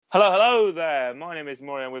Hello there. My name is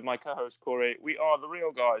Maury, and with my co-host Corey, we are the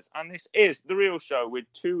Real Guys, and this is the Real Show with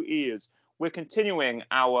two ears. We're continuing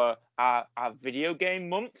our video game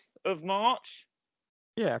month of March.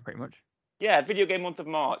 Yeah, pretty much. Yeah, video game month of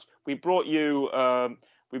March. We brought you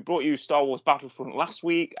Star Wars Battlefront last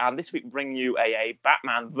week, and this week we bring you a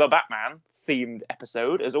the Batman themed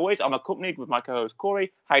episode. As always, I'm accompanied with my co-host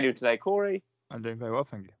Corey. How you doing today, Corey? I'm doing very well,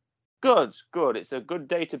 thank you. Good, good. It's a good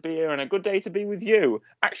day to be here and a good day to be with you.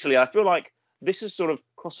 Actually, I feel like this is sort of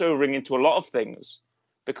crossovering into a lot of things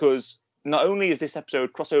because not only is this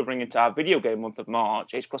episode crossovering into our video game month of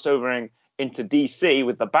March, it's crossovering into DC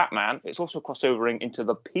with the Batman. It's also crossovering into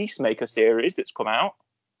the Peacemaker series that's come out.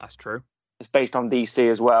 That's true. It's based on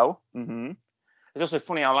DC as well. It's also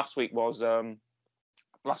funny how last week was our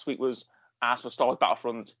sort of Star Wars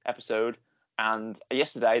Battlefront episode. And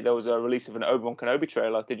yesterday there was a release of an Obi-Wan Kenobi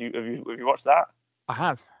trailer. Have you watched that? I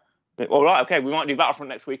have. All right, okay. We might do Battlefront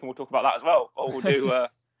next week, and we'll talk about that as well, or we'll do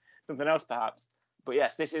something else perhaps. But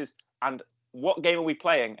yes, this is. And what game are we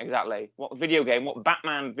playing exactly? What video game? What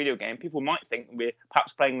Batman video game? People might think we're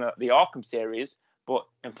perhaps playing the Arkham series, but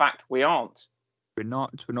in fact we aren't. We're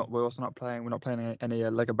not. We're also not playing. We're not playing any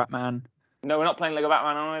Lego Batman. No, we're not playing Lego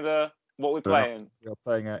Batman either. What are we playing? We are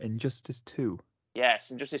playing Injustice 2.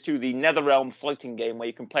 Yes, Injustice 2, the NetherRealm fighting game where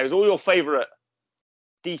you can play as all your favourite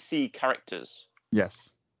DC characters. Yes.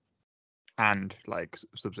 And like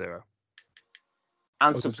Sub-Zero.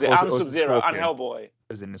 And Sub-Zero and Hellboy.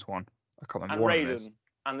 Is in this one. I can't remember. And Raiden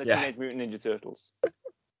and the Teenage Mutant Ninja Turtles.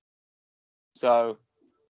 So,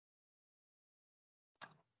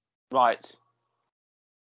 right.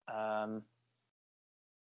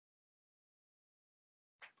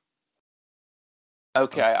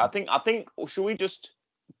 Okay, I think. Should we just?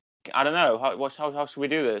 I don't know. How should we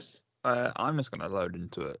do this? I'm just going to load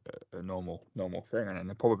into a normal thing, and then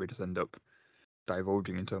I'll probably just end up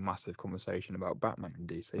divulging into a massive conversation about Batman and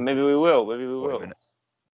DC. Maybe we will. 40 minutes.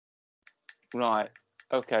 Right.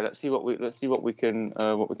 Okay. Let's see what we can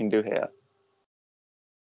do here.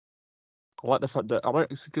 I like the fact that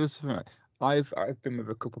I've been with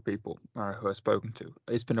a couple of people who I've spoken to.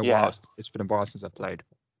 It's been a while. It's been a while since I played.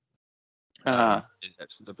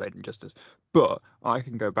 Since I played Injustice, but I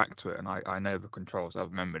can go back to it and I know the controls. I've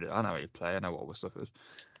remembered it. I know how you play. I know what all the stuff is.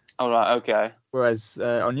 All right. Okay. Whereas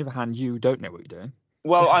on the other hand, you don't know what you're doing.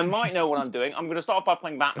 Well, I might know what I'm doing. I'm going to start off by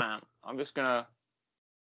playing Batman. I'm just gonna.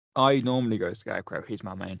 I normally go Scarecrow. He's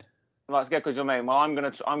my main. Right, Scarecrow's your main. Well, I'm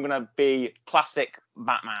gonna be classic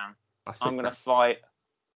Batman. I'm gonna fight.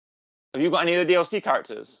 Have you got any of the DLC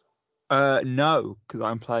characters? No, because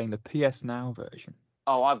I'm playing the PS Now version.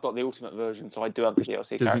 Oh, I've got the Ultimate version, so I do have the DLC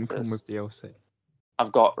characters. Doesn't come with DLC.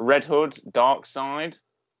 I've got Red Hood, Darkseid,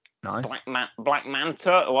 nice. Black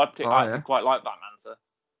Manta. Oh, I actually quite like Black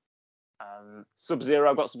Manta. Sub-Zero.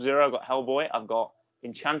 I've got Sub-Zero. I've got Hellboy. I've got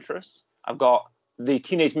Enchantress. I've got the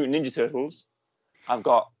Teenage Mutant Ninja Turtles. I've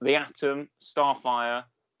got the Atom, Starfire,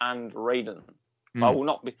 and Raiden. I will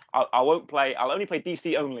not be. I won't play. I'll only play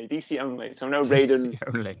DC only. DC only. So no Raiden.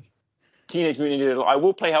 Only. Teenage Mutant Ninja Turtles. I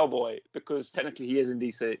will play Hellboy because technically he is in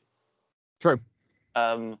DC. True.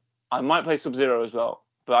 I might play Sub-Zero as well,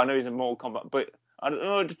 but I know he's in Mortal Kombat. But I don't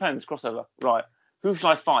know. It depends. Crossover. Right. Who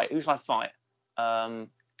should I fight?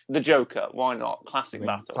 The Joker. Why not? Classic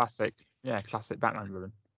battle. Classic. Yeah, classic Batman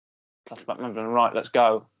villain. Classic Batman villain. Right. Let's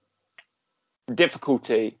go.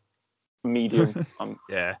 Difficulty. Medium.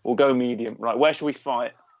 Yeah. We'll go medium. Right. Where should we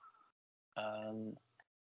fight?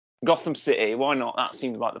 Gotham City. Why not? That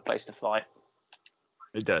seems like the place to fight.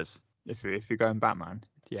 It does. If you're going Batman.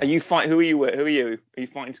 Yes. Are you fight? Who are you with? Who are you? Are you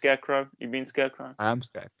fighting Scarecrow? You being Scarecrow? I am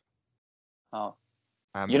Scarecrow. Oh.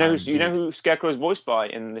 You know who Scarecrow is voiced by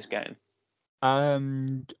in this game? For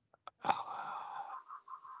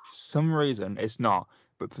some reason it's not,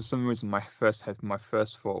 but for some reason my first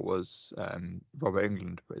thought was Robert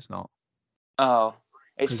Englund, but it's not. Oh,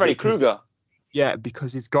 it's Freddy Krueger. Yeah,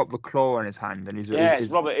 because he's got the claw in his hand, and it's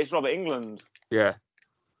Robert Englund. Yeah.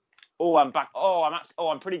 Oh, I'm back.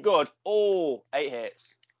 I'm pretty good. 8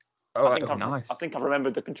 hits. Oh, nice. I think I've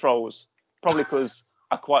remembered the controls. Probably because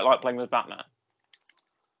I quite like playing with Batman.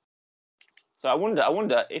 So I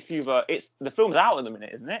wonder if you've. The film's out at the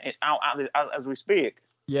minute, isn't it? It's out as we speak.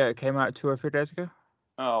 Yeah, it came out 2 or 3 days ago.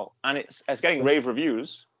 Oh, and it's getting rave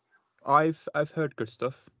reviews. I've heard good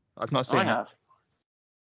stuff. I've not seen it. I have.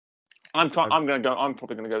 I'm probably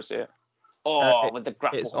gonna go see it. With the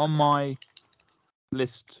grapple. It's on my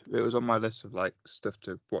list. It was on my list of like stuff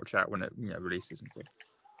to watch out when it releases and stuff.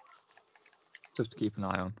 Stuff to keep an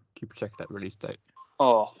eye on. Keep checking that release date.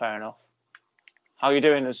 Oh, fair enough. How are you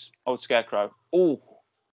doing as old Scarecrow? Oh,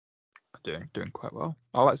 Doing quite well.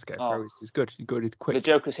 I like Scarecrow. He's good. He's good. He's quick. The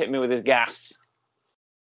Joker's hit me with his gas.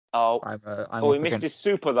 Oh, he missed his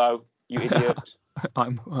super though. You idiot.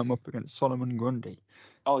 I'm up against Solomon Grundy.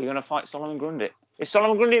 Oh, you're gonna fight Solomon Grundy? Is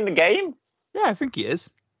Solomon Grundy in the game? Yeah, I think he is.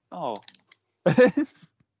 Oh.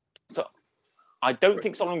 So, I don't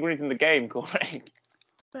think Solomon Grundy's in the game, Corey.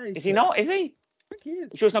 Is he not? Is he? I think he is.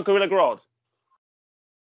 You sure it's not Gorilla Grodd?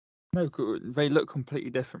 No, they look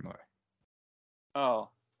completely different, Murray. Oh.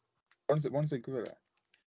 One's a gorilla.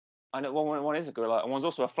 I know one is a gorilla, and one's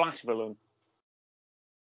also a Flash villain.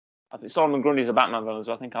 I think Solomon Grundy's a Batman villain,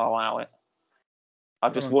 so I think I'll allow it.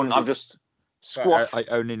 I've just squashed. I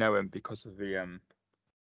only know him because of the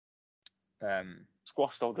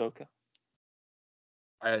squashed old Joker.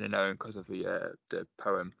 I only know him because of the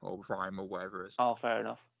poem or rhyme or whatever it is. Oh, fair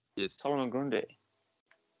enough. Yes. Solomon Grundy.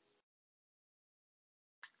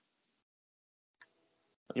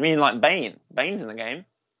 You mean like Bane? Bane's in the game.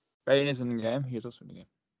 Bane is in the game. He's also in the game.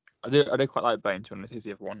 I do quite like Bane, to be honest. He's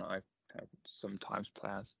the other one that I sometimes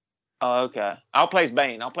play as. Oh, okay. I'll play as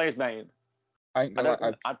Bane.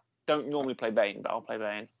 I don't normally play Bane, but I'll play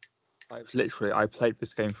Bane. I played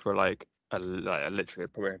this game for I literally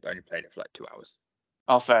probably only played it for 2 hours.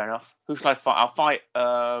 Oh, fair enough. Who should I fight? I'll fight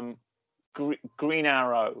Green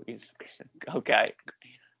Arrow. Okay.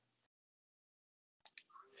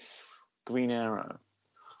 Green Arrow.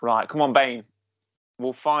 Right, come on, Bane.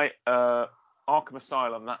 We'll fight Arkham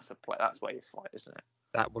Asylum. That's where you fight, isn't it?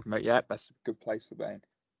 That would make that's a good place for Bane.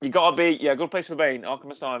 You gotta be good place for Bane. Arkham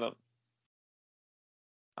Asylum.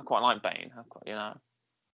 I quite like Bane. Yeah.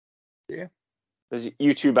 There's a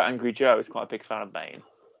YouTuber Angry Joe is quite a big fan of Bane.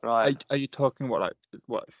 Right. Are you talking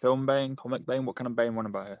what film Bane, comic Bane? What kind of Bane want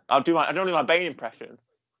to buy? I don't do my Bane impression.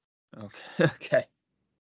 Okay.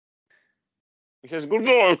 He says, "Good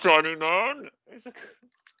morning, tiny man."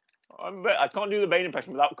 I can't do the Bane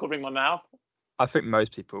impression without covering my mouth. I think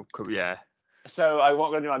most people could, yeah. So I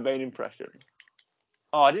won't go do my Bane impression.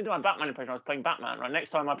 Oh, I didn't do my Batman impression. I was playing Batman. Right, next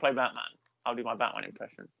time I play Batman, I'll do my Batman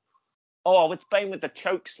impression. Oh, with Bane with the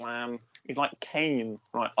choke slam, he's like Kane.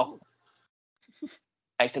 Right. Oh.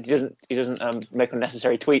 Except he doesn't make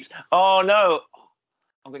unnecessary tweets. Oh no!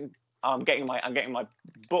 I'm getting my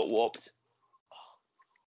butt whooped.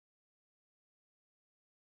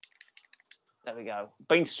 There we go.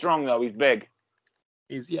 Bane's strong though. He's big.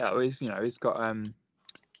 He's got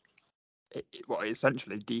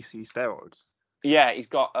essentially DC steroids. Yeah, he's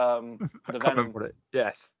got I can't remember what it.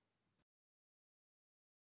 Yes.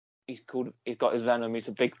 He's got his Venom. He's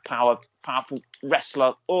a big powerful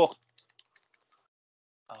wrestler. Oh.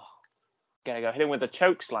 Gonna go hit him with the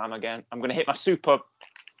choke slam again. I'm gonna hit my super.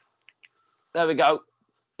 There we go.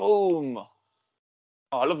 Boom.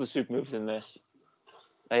 Oh, I love the super moves in this.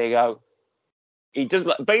 There you go. He does.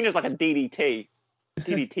 Bane is like a DDT.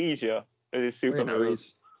 DDT's you with his super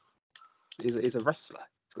moves. He's a wrestler.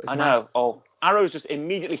 I know. Mask. Oh, Arrow's just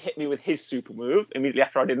immediately hit me with his super move immediately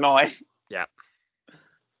after I did mine. Yeah.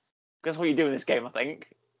 That's what you do in this game, I think.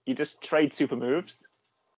 You just trade super moves.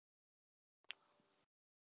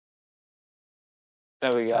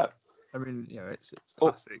 There we go. I mean, it's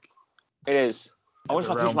classic. It is. I wonder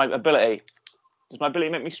if I can use my ability. Does my ability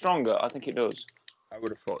make me stronger? I think it does. I would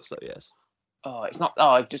have thought so, yes. Oh, it's not.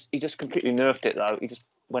 Oh, he just completely nerfed it, though. He just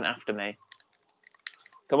went after me.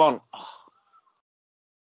 Come on. Oh.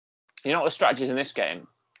 You know what the strategy is in this game?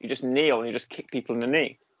 You just kneel and you just kick people in the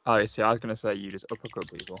knee. Oh, you see, I was going to say you just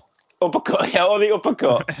uppercut people. Uppercut, yeah, or the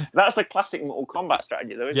uppercut. That's a classic Mortal Kombat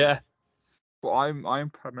strategy, though, isn't it? Well, I'm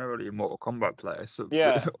primarily a Mortal Kombat player, so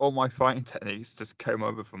all my fighting techniques just came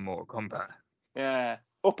over from Mortal Kombat. Yeah,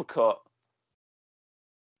 uppercut.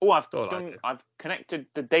 Oh, I've connected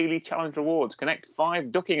the daily challenge rewards. Connect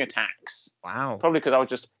 5 ducking attacks. Wow. Probably because I was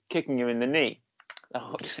just kicking you in the knee.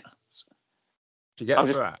 Oh. Did you get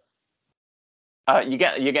that? You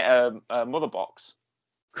get a mother box.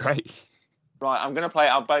 Great. Right,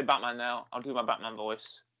 I'll play Batman now. I'll do my Batman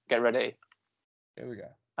voice. Get ready. Here we go.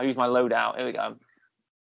 I'll use my loadout. Here we go.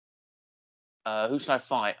 Who should I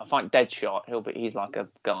fight? I'll fight Deadshot. He's like a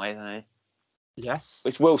guy, isn't he? Yes.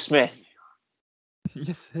 It's Will Smith.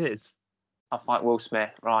 Yes, it is. I'll fight Will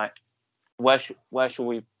Smith. Right. Where shall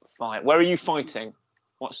we fight? Where are you fighting?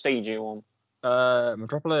 What stage are you on?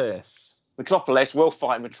 Metropolis. Metropolis. We'll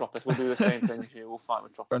fight Metropolis. We'll do the same thing as you. We'll fight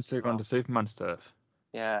Metropolis. Going to Superman stuff.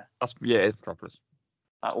 Yeah. It's Metropolis.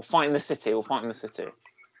 We'll fight in the city.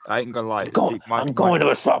 I ain't gonna lie. I'm going to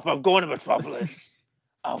Metropolis.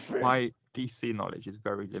 Alfred. My DC knowledge is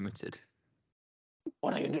very limited.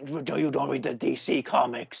 Why don't you read the DC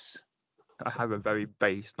comics? I have a very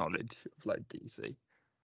base knowledge of DC.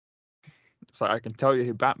 So I can tell you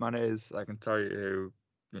who Batman is. I can tell you who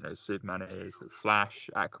Superman is, Flash,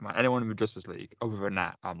 Aquaman, anyone with Justice League. Other than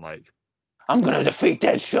that, I'm like, I'm gonna defeat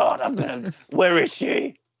Deadshot. Where is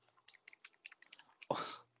she?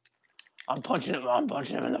 I'm punching him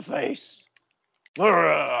in the face.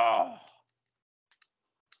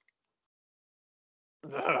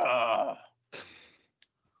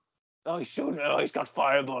 Oh, he's shooting. Oh, he's got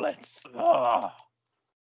fire bullets.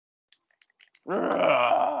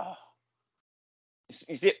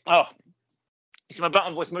 You see? Oh, you see, my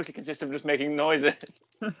Batman voice mostly consists of just making noises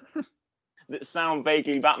that sound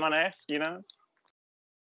vaguely Batman-esque, Yeah,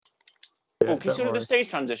 can you see the stage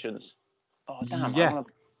transitions? Oh, damn. Yeah, I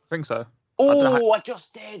think so. Oh, I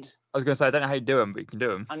just did. I was going to say, I don't know how you do them, but you can do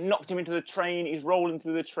them. I knocked him into the train. He's rolling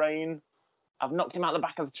through the train. I've knocked him out the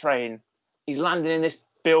back of the train. He's landing in this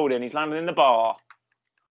building. He's landing in the bar.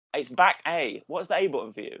 It's back A. What's the A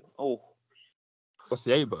button for you? Oh. What's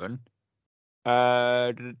the A button?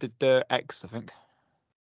 The X, I think.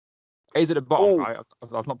 A's at the bottom, right?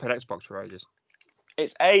 I've not played Xbox for ages.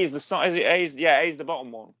 It's A is the side. Is it A's? Yeah, A's the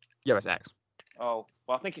bottom one. Yeah, it's X. Oh,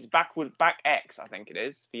 well, I think it's back X. I think it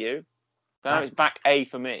is for you. I know it's back A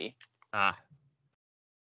for me.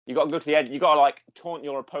 You got to go to the edge. You got to taunt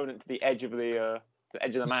your opponent to the edge of the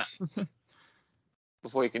map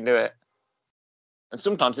before you can do it. And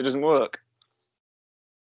sometimes it doesn't work.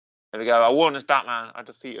 There we go. I won as Batman. I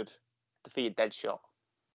defeated Deadshot.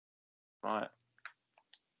 Right.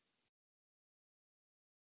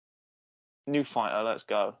 New fighter. Let's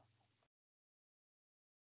go.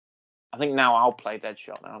 I think now I'll play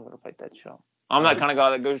Deadshot. Now I'm going to play Deadshot. I'm that kind of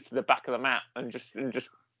guy that goes to the back of the map and just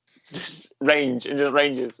ranges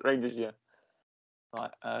you.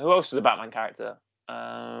 Right. Who else is a Batman character?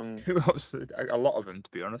 Who else? A lot of them, to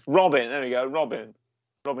be honest. Robin. There we go. Robin's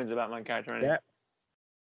a Batman character, isn't he? Yeah.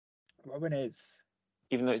 Robin is.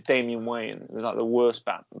 Even though it's Damian Wayne, it was like the worst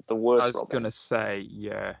Batman, the worst. I was Robin. gonna say,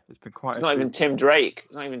 yeah, it's been quite. It's not even Tim Drake.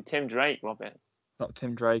 It's not even Tim Drake, Robin. Not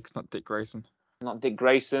Tim Drake. Not Dick Grayson. Not Dick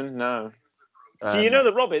Grayson. No. So you know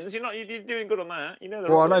the Robins. You're doing good on that. You know the.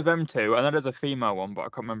 Well, Robins. I know them two. I know there's a female one, but I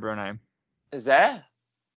can't remember her name. Is there?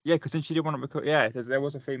 Yeah, because then she did one at McCoy. Yeah, there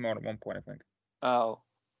was a female at one point, I think. Oh.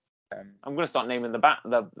 I'm gonna start naming the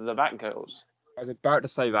Batgirls. I was about to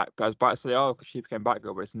say that. I was about to say, because she became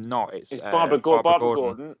Batgirl, but it's not. It's Barbara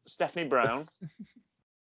Gordon, Stephanie Brown.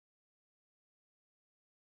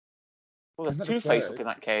 Well, there's Two-Face up in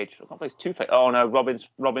that cage. I can't place Two-Face. Oh no, Robin's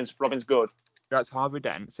good. That's Harvey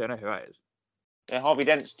Dent. So I know who that is. Yeah, Harvey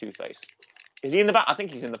Dent's Two-Face. Is he in the back? I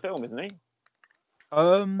think he's in the film, isn't he?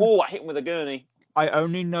 Oh, I hit him with a gurney. I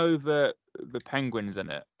only know the Penguin's in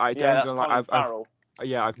it. I don't know.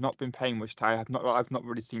 I've not been paying much time. I've not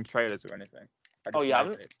really seen trailers or anything.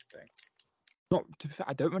 Not to be fair,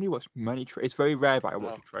 I don't really watch many trailers. It's very rare that I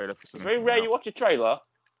watch a trailer for something. Very rare you watch a trailer.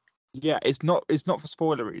 Yeah, it's not for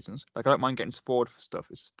spoiler reasons. Like, I don't mind getting spoiled for stuff.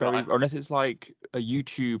 It's very unless it's like a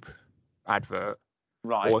YouTube advert,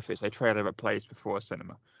 right? Or if it's a trailer that plays before a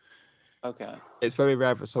cinema. Okay. It's very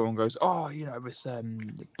rare that someone goes, this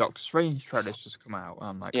Doctor Strange trailer's just come out. And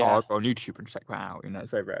I'm like, I'll go on YouTube and check that out. It's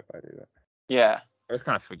very rare if I do that. Yeah. I just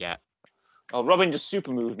kind of forget. Oh, Robin just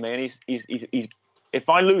super moved me, and he's. If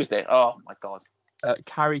I lose it, oh my god.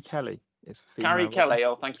 Carrie Kelly is female. Carrie Kelly.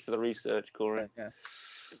 Oh, thank you for the research, Corey. Yeah.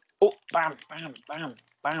 Oh, bam, bam, bam,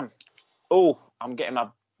 bam. Oh, I'm getting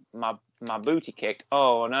my booty kicked.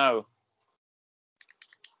 Oh no.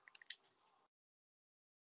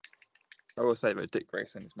 I will say that Dick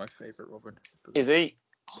Grayson is my favourite Robin. Is he?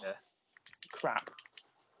 Yeah. Crap.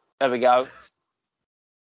 There we go.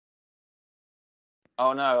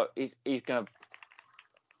 Oh no, he's gonna.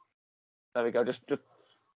 There we go. Just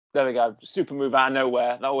there we go. Super move out of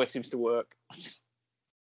nowhere. That always seems to work.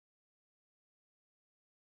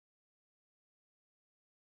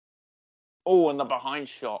 Oh, and the behind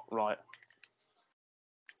shot, right?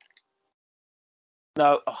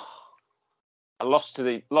 No, I lost to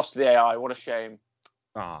the AI. What a shame.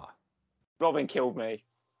 Robin killed me.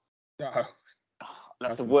 No.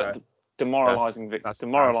 That's the word. Demoralizing. That's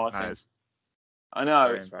demoralizing. Nice. I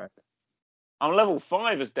know. I'm level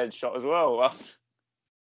 5 as Deadshot as well.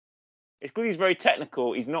 It's good. He's very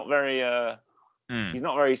technical. He's not very. He's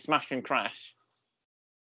not very smash and crash.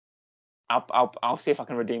 I'll see if I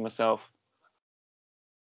can redeem myself.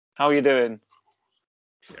 How are you doing?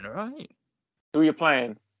 Doing alright. Who are you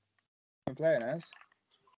playing? I'm playing as.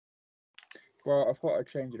 Well, I thought I'd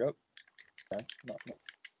change it up. No,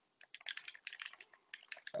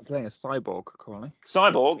 I'm playing a Cyborg currently.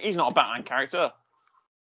 Cyborg? He's not a Batman character.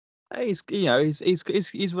 He's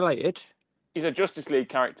related. He's a Justice League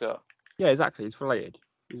character. Yeah, exactly. He's related,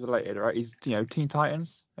 right? He's Teen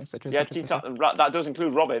Titans, etc. Yeah, Teen Titans. That does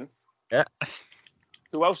include Robin. Yeah.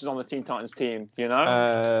 Who else is on the Teen Titans team? Do you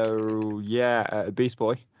know? Beast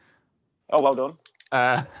Boy. Oh, well done.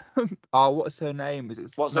 What's her name?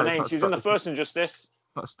 What's her name? She's in the first Injustice.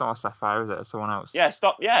 Not Star Sapphire, is it? Or someone else? Yeah,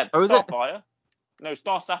 Oh, is it? Starfire. No,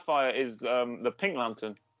 Star Sapphire is the Pink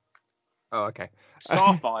Lantern. Oh, okay.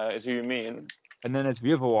 Starfire is who you mean. And then there's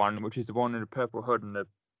the other one, which is the one in the purple hood and the.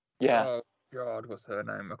 Yeah. Oh God, what's her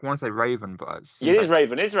name? I want to say Raven, but it is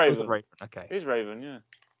Raven. It's Raven. Raven. Okay. It is Raven. Yeah.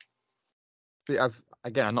 See, I've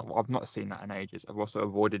not seen that in ages. I've also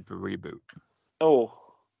avoided the reboot. Oh,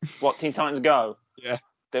 what Teen Titans Go? Yeah.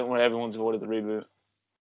 Don't worry, everyone's avoided the reboot.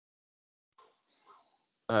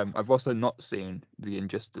 I've also not seen the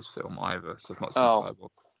Injustice film either, so I've not seen Cyborg.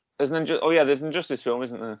 There's an Injustice film,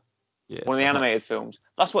 isn't there? Yeah. One of the animated films.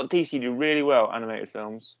 That's what DC do really well. Animated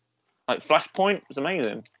films, like Flashpoint, was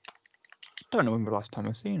amazing. I don't know when the last time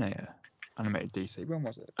I've seen a animated DC. When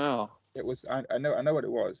was it? Oh. It was. I know what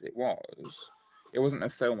it was. It wasn't a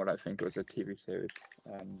film. I don't think it was a TV series.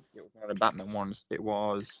 It was one of the Batman ones. It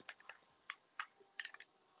was.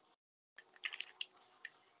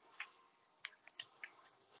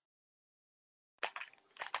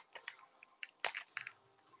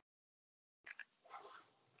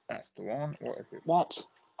 That's the one. What is it? What?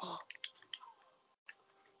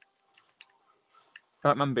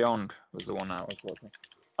 Batman Beyond was the one I was watching.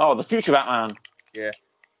 Oh, the future Batman. Yeah.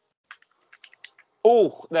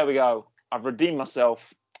 Oh, there we go. I've redeemed myself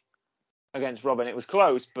against Robin. It was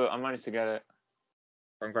close, but I managed to get it.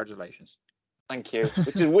 Congratulations. Thank you.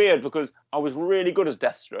 Which is weird because I was really good as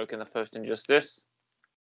Deathstroke in the first Injustice.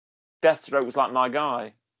 Deathstroke was like my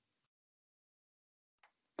guy.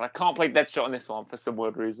 But I can't play Deadshot in this one for some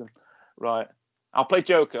weird reason. Right. I'll play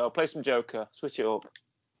Joker. I'll play some Joker. Switch it up.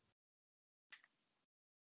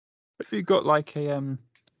 Have you got like a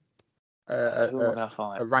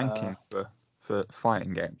ranking for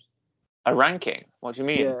fighting games? A ranking? What do you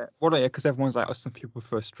mean? Yeah. Well, yeah, because everyone's like, some people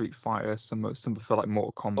prefer Street Fighter, some prefer like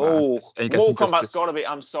Mortal Kombat. Oh, Mortal Kombat's got to be.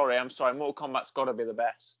 I'm sorry. Mortal Kombat's got to be the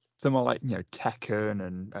best. Some are like Tekken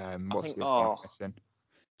and what's the other one missing?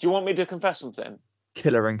 Do you want me to confess something?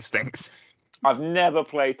 Killer Instinct. I've never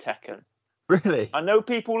played Tekken. Really? I know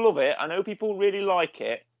people love it. I know people really like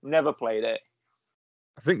it. Never played it.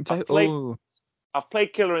 I think I've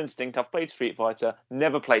played Killer Instinct. I've played Street Fighter.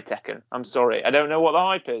 Never played Tekken. I'm sorry. I don't know what the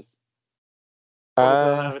hype is.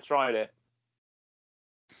 I've never tried it.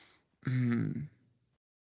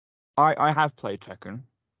 I have played Tekken.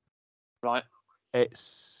 Right. I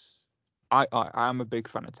am a big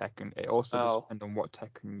fan of Tekken. It also does depend on what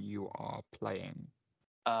Tekken you are playing.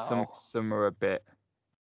 Some are a bit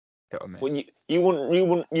hit or miss. Well,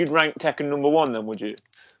 you'd rank Tekken number 1 then, would you?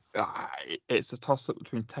 It's a toss up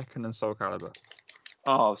between Tekken and Soul Calibur.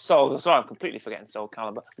 Oh, sorry, I'm completely forgetting Soul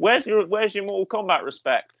Calibur. Where's your Mortal Kombat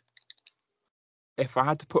respect? If I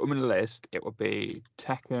had to put them in a list, it would be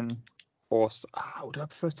Tekken or. Would I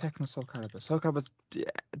prefer Tekken or Soul Calibur? Soul Calibur,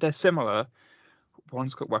 they're similar.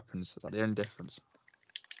 One's got weapons. That's the only difference.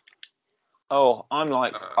 Oh, I'm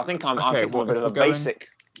like, I think I'm a bit of a basic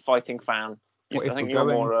fighting fan. I think you're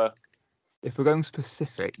more. If we're going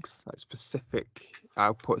specifics,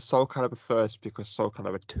 I'll put Soul Calibur first because Soul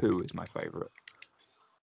Calibur 2 is my favourite.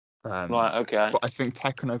 Right, okay. But I think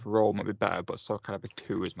Tekken overall might be better, but Soul Calibur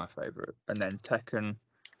 2 is my favourite. And then Tekken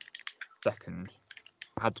second.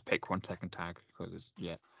 I had to pick one Tekken tag because,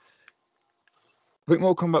 I think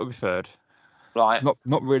Mortal Kombat would be third. Right.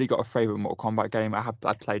 Not really got a favourite Mortal Kombat game. I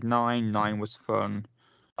played 9. 9 was fun.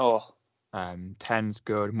 Oh. 10's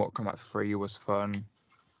good. Mortal Kombat 3 was fun.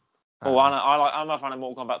 I'm a fan of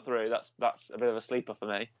Mortal Kombat 3. That's a bit of a sleeper for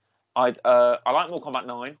me. I like Mortal Kombat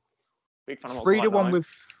 9. Big fan of Mortal Kombat 9. 3 the one with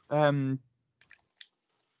The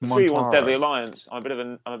 3 one's Deadly Alliance.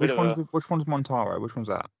 Which one's Montaro? Which one's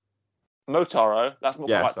that? Motaro. That's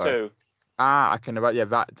Mortal Kombat 2. I can about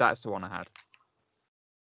that's the one I had.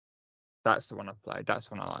 That's the one I played. That's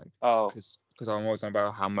the one I like. Oh. Because I'm always on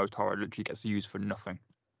about how Motaro literally gets used for nothing.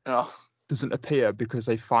 Oh. Doesn't appear because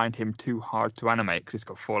they find him too hard to animate because he's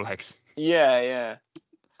got 4 legs. Yeah.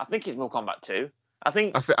 I think it's Mortal Kombat 2. I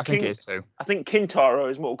think it is 2. I think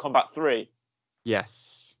Kintaro is Mortal Kombat 3.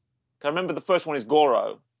 Yes. I remember the first one is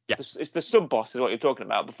Goro. Yes. It's the sub-boss is what you're talking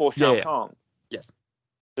about, before Shao Kahn. Yes.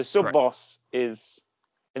 The sub-boss is...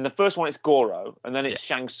 In the first one, it's Goro, and then it's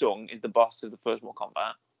Shang Tsung is the boss of the first Mortal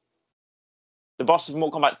Kombat. The boss of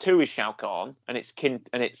Mortal Kombat 2 is Shao Kahn, and it's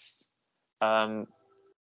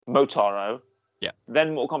Motaro. Yeah.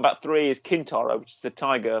 Then Mortal Kombat 3 is Kintaro, which is the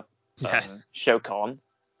tiger Shao Kahn.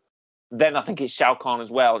 Then I think it's Shao Kahn as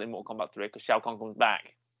well in Mortal Kombat 3 because Shao Kahn comes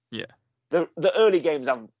back. Yeah. The early games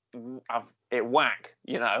have it whack,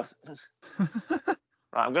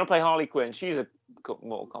 Right, I'm going to play Harley Quinn. She's a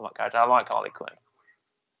Mortal Kombat character. I like Harley Quinn.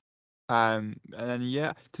 And then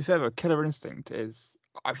to be fair, Killer Instinct is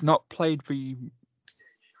I've not played reboot.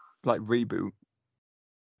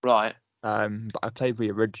 Right. But I played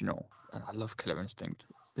the original, and I love Killer Instinct.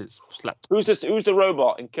 It's slept. Who's the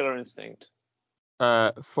robot in Killer Instinct?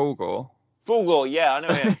 Fulgore. Fulgore, yeah, I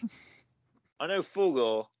know him. I know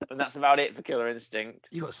Fulgore, and that's about it for Killer Instinct.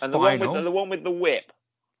 You got Spinal. And the one with the whip.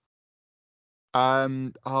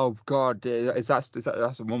 Oh God,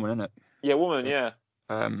 that's a woman, isn't it? Yeah, woman. Yeah.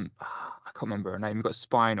 I can't remember her name. You got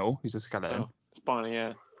Spinal, who's a skeleton. Oh, Spinal,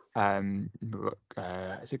 yeah.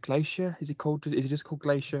 Is it Glacier? Is he just called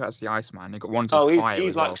Glacier? That's the Iceman. You got one to fire.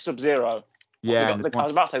 He's like Sub-Zero. Yeah. I was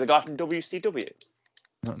about to say the guy from WCW.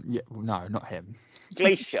 No, not him.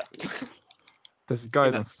 Glacier. This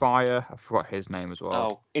guy's on fire. I forgot his name as well.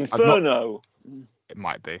 Oh, Inferno. It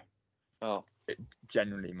might be. Oh. It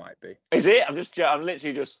genuinely might be. Is it? I'm just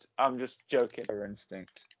joking. Killer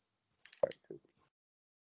Instinct. The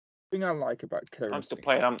thing I like about Killer Instinct. I'm still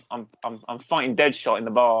playing. I'm fighting Deadshot in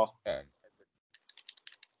the bar.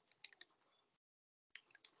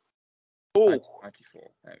 Oh.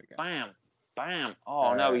 94. There we go. Bam.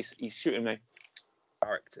 Oh no, he's shooting me.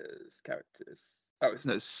 Characters. Oh,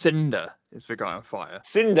 no, Cinder is the guy on fire.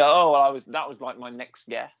 Cinder. Oh, well, that was like my next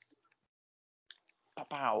guess.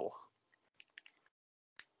 Pow.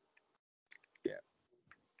 Yeah.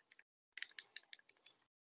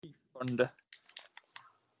 Thunder.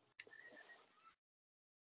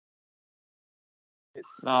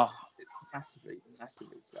 It's massively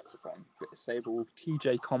slept upon. Disabled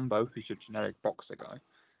TJ Combo, who's your generic boxer guy.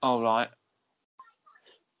 Oh right.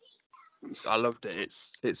 I loved it.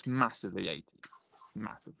 It's massively 80s.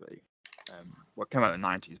 Massively. Well, it came out in the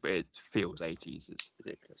 90s, but it feels 80s. It's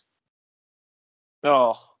ridiculous.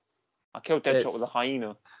 Oh, I killed Deadshot with a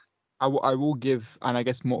hyena. I will give, and I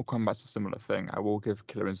guess Mortal Kombat's a similar thing. I will give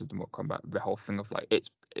Killer Instinct to Mortal Kombat the whole thing of like it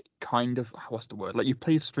kind of, what's the word? Like you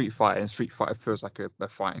play Street Fighter, and Street Fighter feels like a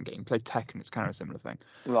fighting game. You play Tekken, it's kind of a similar thing.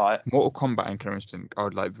 Right. Mortal Kombat and Killer Instinct, I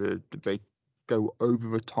would like they go over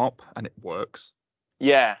the top, and it works.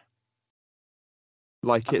 Yeah.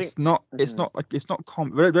 Like they don't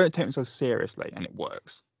take themselves seriously, and it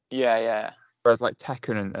works. Yeah. Whereas like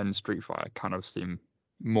Tekken and Street Fighter kind of seem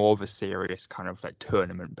more of a serious kind of like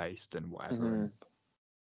tournament based and whatever. Mm-hmm.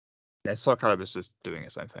 Yeah, Soul Calibur's just doing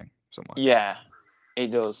its own thing somewhere. Yeah, it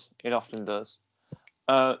does. It often does.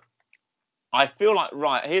 I feel like would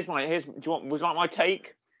you like my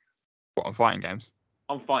take? What, on fighting games?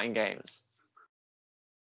 On fighting games.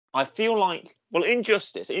 I feel like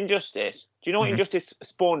Injustice. Do you know what Injustice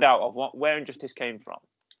spawned out of? Where Injustice came from?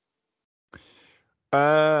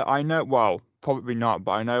 I know. Well, probably not,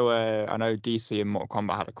 but I know DC and Mortal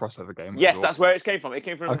Kombat had a crossover game. Yes, that's where it came from. It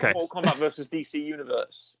came from Mortal Kombat versus DC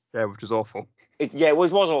Universe. Yeah, which was awful. It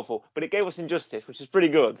was awful, but it gave us Injustice, which is pretty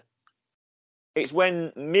good. It's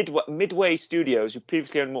when Midway Studios, who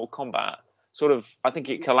previously owned Mortal Kombat, sort of, I think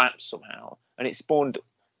it collapsed somehow, and it spawned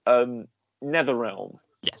NetherRealm.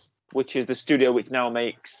 Yes. Which is the studio which now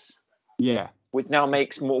makes Mortal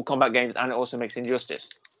Kombat games, and it also makes Injustice.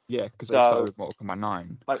 Yeah, because they started with Mortal Kombat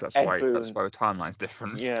 9. Like that's why the timeline's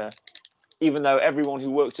different. Yeah. Even though everyone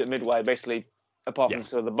who worked at Midway, basically, apart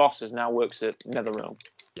from the bosses, now works at NetherRealm.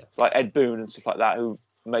 Yeah. Like Ed Boon and stuff like that, who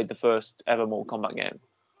made the first ever Mortal Kombat game.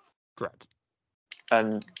 Correct.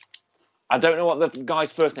 And I don't know what the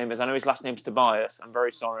guy's first name is. I know his last name's Tobias. I'm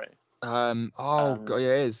very sorry. God, yeah,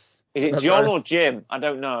 it is. Is it John or Jim? I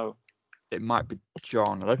don't know. It might be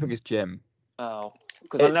John. I don't think it's Jim. Oh,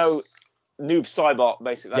 because I know Noob Saibot,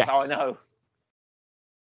 basically. That's how I know.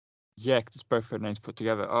 Yeah, because it's both their names put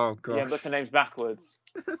together. Oh, God. Yeah, but the name's backwards.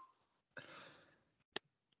 You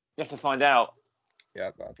have to find out.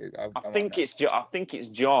 Yeah, but I think it's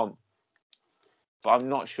John, but I'm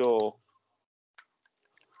not sure.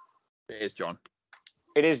 It is John.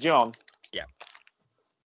 It is John? Yeah.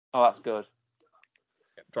 Oh, that's good.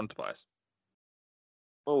 Yeah, John Tobias.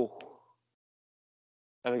 Oh.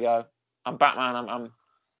 There we go. I'm Batman.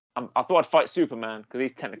 I thought I'd fight Superman because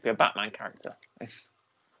he's technically a Batman character.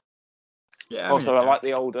 Yeah. Also, I like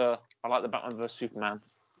the Batman vs Superman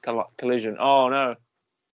collision. Oh no.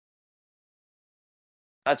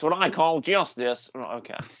 That's what I call justice. Oh,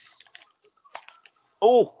 okay.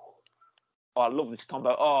 Oh, I love this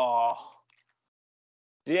combo. Oh.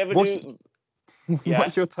 Did you ever do? Yeah.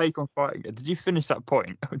 What's your take on fighting? Did you finish that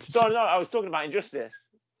point? Sorry, no, I was talking about Injustice.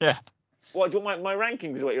 Yeah. What do you want my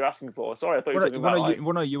rankings? Is what you're asking for? Sorry, I thought you were talking about. You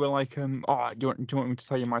were like, do you want me to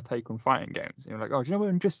tell you my take on fighting games? And you're like, oh, do you know where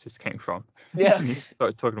Injustice came from? Yeah. And you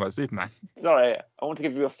started talking about Superman. Sorry, I want to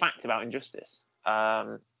give you a fact about Injustice.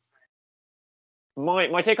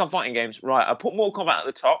 my take on fighting games. Right, I put Mortal Kombat at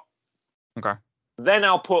the top. Okay. Then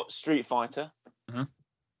I'll put Street Fighter. Mm-hmm.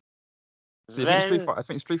 See, I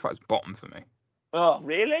think Street Fighter's bottom for me. Oh,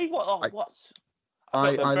 really? What's?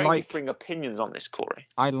 I feel like there are very differing opinions on this, Corey.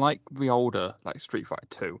 I like the older, like Street Fighter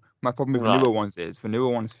 2. My problem with the newer ones is the newer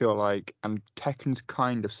ones feel like, and Tekken's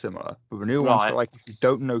kind of similar, but the newer ones feel like if you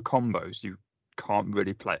don't know combos, you can't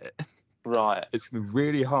really play it. Right. It's gonna be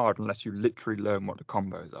really hard unless you literally learn what the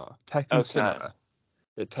combos are. Tekken's similar.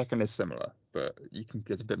 Yeah, Tekken is similar, but you can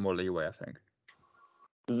get a bit more leeway, I think.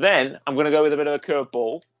 Then I'm going to go with a bit of a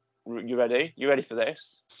curveball. You ready? You ready for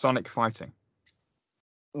this? Sonic Fighting.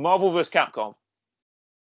 Marvel vs. Capcom.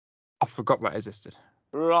 I forgot that existed.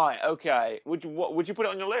 Right. Okay. Would you put it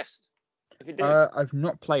on your list? If you did. I've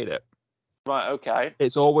not played it. Right. Okay.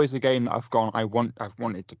 It's always a game that I've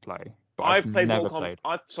wanted to play, but I've never played.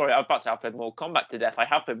 I've played Mortal Kombat to death. I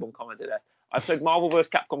have played Mortal Kombat to death. I've played Marvel vs.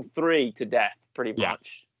 Capcom 3 to death, pretty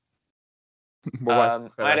much.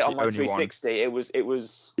 Well, I had it on my 360. It was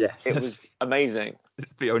amazing.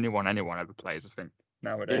 It's the only one anyone ever plays, I think,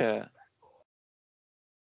 nowadays.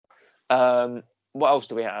 Yeah. What else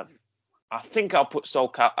do we have? I think I'll put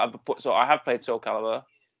I have played Soul Calibur.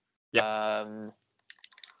 Yeah.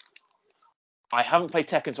 I haven't played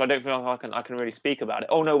Tekken, so I don't feel like I can really speak about it.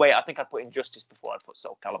 Oh no, wait! I think I put Injustice before I put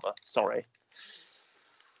Soul Calibur. Sorry.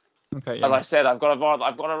 Okay. Yeah. As I said, I've got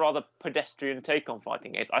a rather pedestrian take on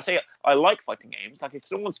fighting games. I say I like fighting games. Like if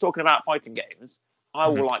someone's talking about fighting games, I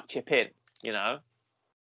will like chip in. You know.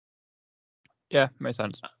 Yeah, makes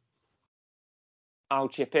sense. I'll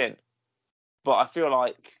chip in, but I feel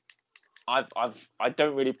like I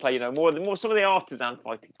don't really play. You know, more some of the artisan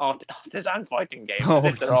fighting games.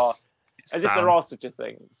 As if there are such a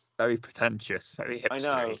things. Very pretentious, very hipstery.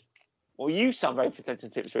 I know. Well, you sound very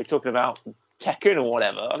pretentious hipstery talking about Tekken or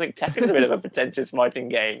whatever. I think Tekken's a bit of a pretentious fighting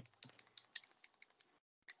game.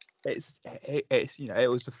 It's it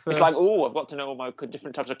was the first. It's like, I've got to know all my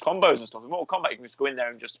different types of combos and stuff. In Mortal Kombat, you can just go in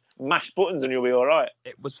there and just mash buttons and you'll be all right.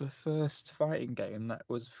 It was the first fighting game that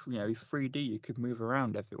was 3D. You could move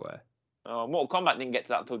around everywhere. Oh, Mortal Kombat didn't get to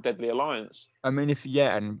that until Deadly Alliance. I mean,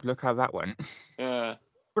 and look how that went. Yeah.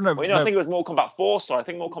 But no, I think it was Mortal Kombat 4. Sorry, I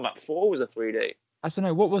think Mortal Kombat 4 was a 3D. I don't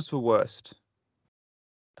know what was the worst.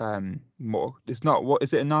 It's not. What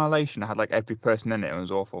is it? Annihilation. I had like every person in it. It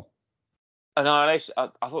was awful. Annihilation. I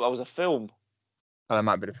thought that was a film. Oh, that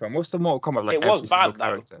might be the film. What's the Mortal Kombat like? It was bad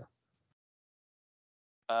character.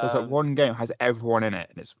 There's like one game has everyone in it,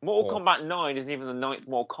 and it's Mortal Kombat 9 isn't even the 9th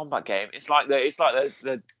Mortal Kombat game. It's like the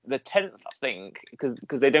 10th, I think,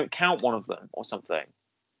 because they don't count one of them or something.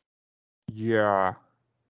 Yeah.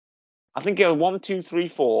 I think it was 1, 2, 3,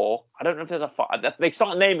 4. I don't know if there's a 5. They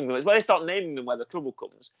start naming them. It's where they start naming them where the trouble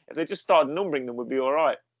comes. If they just started numbering them, would be all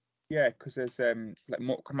right. Yeah, because there's like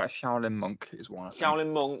Mortal Kombat Shaolin Monk is one.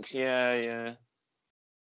 Shaolin Monks, yeah.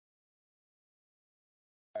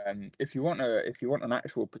 If you want an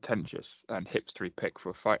actual pretentious and hipstery pick for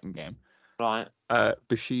a fighting game, right?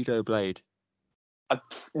 Bushido Blade.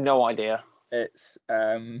 No idea. It's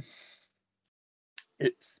a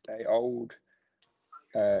old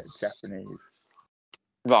Japanese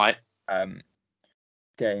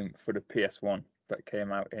game for the PS1 that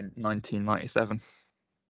came out in 1997.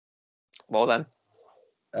 Well then.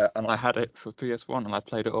 And I had it for PS1 and I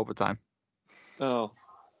played it all the time. Oh.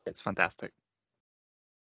 It's fantastic.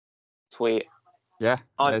 Sweet. Yeah,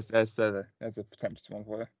 there's a pretentious one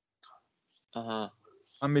for you. Uh-huh.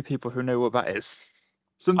 How many people who know what that is?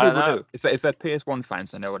 Some people do. If they're PS1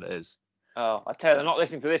 fans, they know what it is. Oh, I tell you, they're not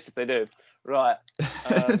listening to this if they do. Right.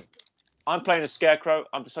 I'm playing a Scarecrow.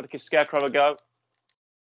 I'm deciding to give Scarecrow a go.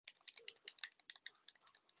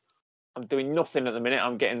 I'm doing nothing at the minute.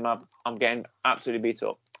 I'm getting absolutely beat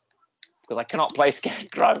up because I cannot play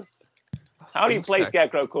Scarecrow. How do you play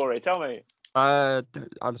Scarecrow, Corey? Tell me. I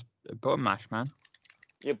just button mash, man.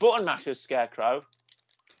 Your button masher's Scarecrow.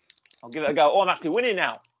 I'll give it a go. Oh, I'm actually winning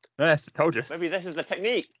now. Yes, I told you. Maybe this is the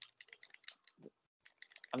technique.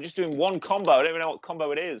 I'm just doing one combo. I don't even know what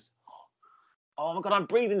combo it is. Oh my god, I'm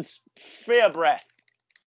breathing fear breath.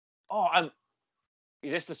 Oh,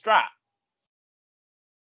 is this the strat?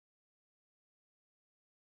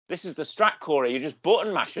 This is the strat, Corey. You just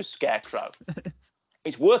button mash your Scarecrow.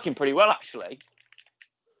 It's working pretty well, actually.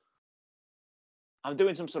 I'm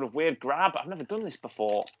doing some sort of weird grab. I've never done this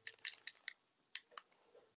before.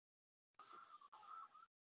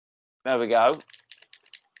 There we go.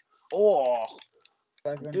 Oh,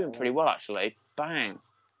 I'm doing pretty well, actually. Bang.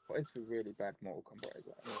 What is the really bad Mortal Kombat? Is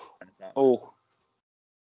that? Oh.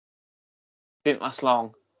 Didn't last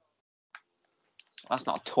long. That's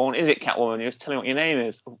not a taunt, is it, Catwoman? You're just telling me what your name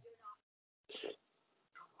is. Oh.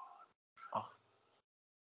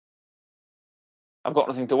 I've got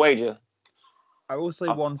nothing to wager. I will say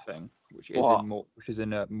one thing, which is What? in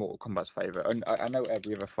Mortal Kombat's favour, and I know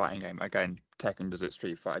every other fighting game. Again, Tekken does it,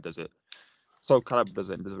 Street Fighter does it, Soul Calibur does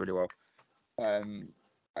it, and does it really well.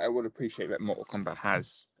 I would appreciate that Mortal Kombat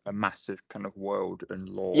has a massive kind of world and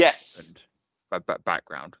lore Yes. and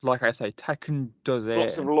background. Like I say, Tekken does it.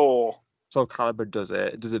 Lots of lore. Soul Calibur does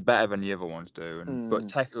it better than the other ones do,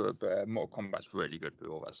 but Mortal Kombat's really good with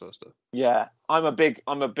all that sort of stuff. Yeah, I'm a big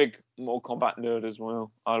Mortal Kombat nerd as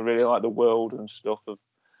well. I really like the world and stuff of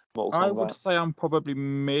Mortal Kombat. I would say I'm probably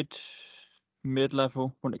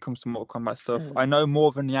mid-level when it comes to Mortal Kombat stuff. I know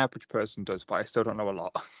more than the average person does, but I still don't know a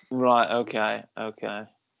lot. Right. Okay.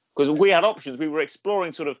 Because we had options. We were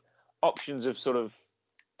exploring sort of options of sort of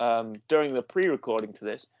during the pre-recording to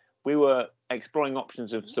this. We were exploring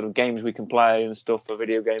options of sort of games we can play and stuff for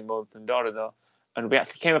Video Game Month and da. And we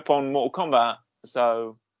actually came upon Mortal Kombat.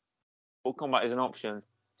 So Mortal Kombat is an option.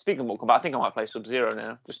 Speaking of Mortal Kombat, I think I might play Sub-Zero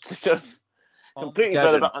now. Just to sort of completely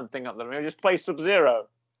throw the button thing up there. Just play Sub-Zero.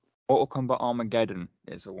 Mortal Kombat Armageddon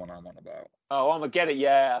is the one I'm on about. Oh, Armageddon,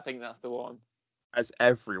 yeah, I think that's the one. As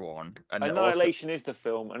everyone. And Annihilation is the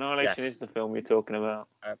film. Annihilation is the film you're talking about.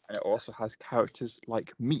 And it also has characters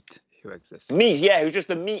like Meat who exist. Meat, yeah, who's just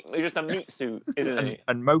a meat suit, isn't he?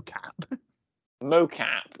 And Mocap.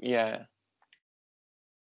 Mocap, yeah.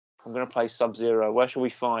 I'm gonna play Sub-Zero. Where shall we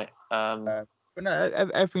fight? But no,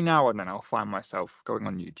 every now and then I'll find myself going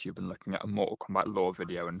on YouTube and looking at a Mortal Kombat lore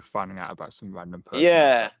video and finding out about some random person.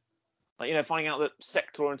 Yeah. Like, finding out that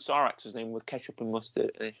Sector and Cyrax's name was ketchup and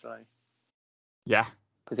mustard initially. Yeah.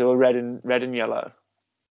 Because they were red and yellow.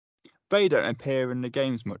 They don't appear in the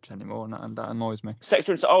games much anymore, and that annoys me.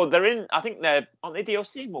 Sector and they're in. I think aren't they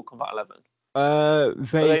DLC in Mortal Kombat 11?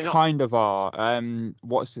 They kind of are.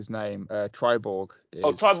 What's his name? Triborg.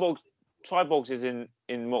 Oh, Triborg's is in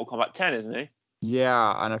Mortal Kombat 10, isn't he?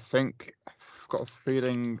 Yeah, and I think I've got a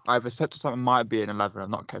feeling either Sector something might be in 11. I've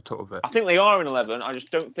not kept up with it. I think they are in 11. I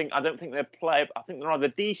don't think they're playable. I think they're either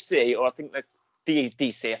DC or I think they're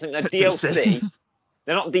DC. I think they're DLC.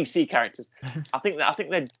 They're not DC characters. I think they're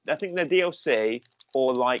DLC,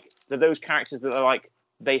 or like they're those characters that are like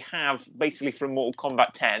they have basically from Mortal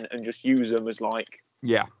Kombat 10 and just use them as like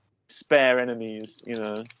spare enemies,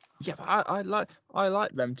 Yeah, but I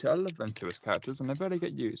like them too. I love them too as characters, and they barely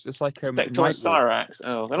get used. It's like Sector and Cyrax.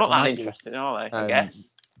 Oh, they're not that interesting, are they? I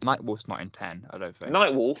guess. Nightwolf's not in 10. I don't think.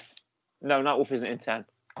 Nightwolf. No, Nightwolf isn't in 10.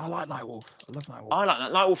 I like Nightwolf. I love Nightwolf. I like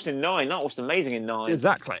that. Nightwolf's in 9. Nightwolf's amazing in 9.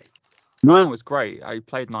 Exactly. 9 was great. I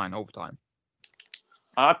played 9 all the time.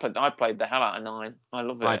 I played the hell out of 9. I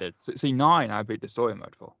love it. I did. See, 9 I beat the story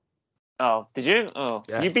mode for. Oh, did you? Oh,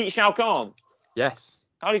 yes. You beat Shao Kahn? Yes.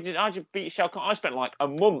 How did you beat Shao Kahn? I spent like a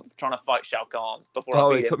month trying to fight Shao Kahn before I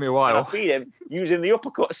beat him. It took me a while. And I beat him using the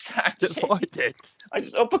uppercut strategy. That's what I did. I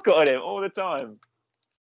just uppercutted him all the time.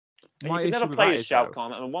 You can never play as Shao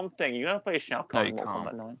Kahn. And one thing, you never play as Shao Kahn in Mortal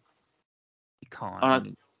Kombat 9. You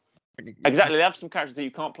can't. Exactly. They have some characters that you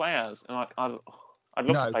can't play as. And I'd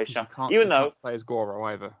love to play as Shao Kahn. Even though play as Goro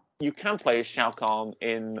either. You can play as Shao Kahn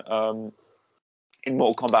in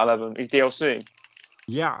Mortal Kombat 11. He's DLC.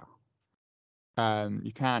 Yeah.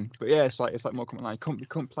 You can, but yeah, it's like Mortal Kombat 9. You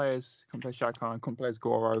can't play Shao Kahn. You can't play as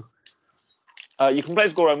Goro. You can play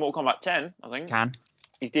as Goro in Mortal Kombat 10, I think. Can.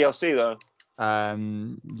 He's DLC though.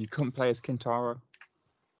 You couldn't play as Kintaro.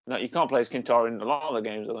 No, you can't play as Kintaro in a lot of the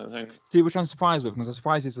games, I don't think. See, which I'm surprised with, because I'm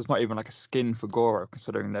surprised there's not even like a skin for Goro,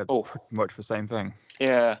 considering they're pretty much the same thing.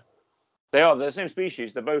 Yeah. They are. They're the same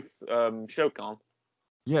species. They're both Shokan.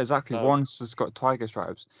 Yeah, exactly. One's just got tiger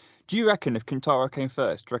stripes. Do you reckon if Kintaro came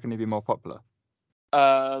first, do you reckon he'd be more popular?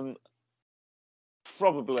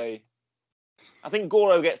 Probably. I think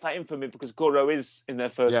Goro gets that infamy because Goro is in their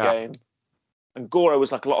first game. And Goro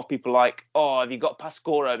was like a lot of people like, oh, have you got past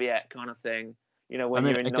Goro yet? Kind of thing. When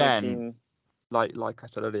you're in again, 19... Like I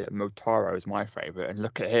said earlier, Motaro is my favourite, and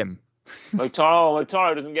look at him. Motaro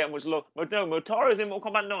doesn't get much love. No, Motaro's in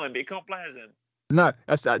Mortal Kombat 9, but you can't play as him. No,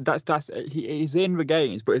 that's he's in the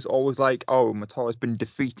games, but it's always like, oh, Motaro's been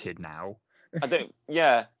defeated now. You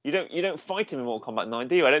don't fight him in Mortal Kombat 9,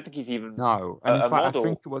 do you? I don't think he's even No, and in fact, model. I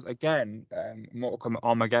think it was again Mortal Kombat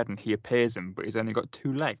Armageddon. He appears in, but he's only got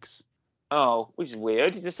 2 legs. Oh, which is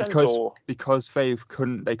weird. He's a centaur. Because they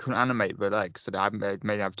couldn't animate the legs, so they made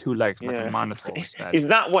him have 2 legs like a Minotaur instead. Is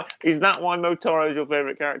that why Motaro is your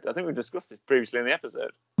favourite character? I think we discussed this previously in the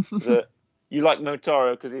episode. That you like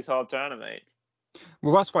Motaro because he's hard to animate.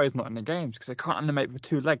 Well, that's why he's not in the games, because they can't animate the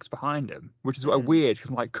 2 legs behind him, which is weird.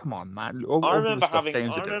 I'm like, come on, man. I remember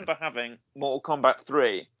having Mortal Kombat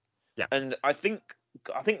 3. Yeah. And I think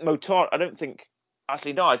Motaro. I don't think.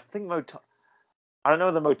 Actually, no. I think Motaro. I don't know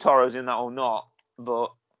whether Motaro's in that or not,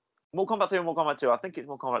 but Mortal Kombat 3 or Mortal Kombat 2? I think it's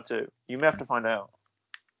Mortal Kombat 2. You may have to find out.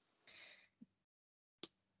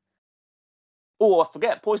 Oh, I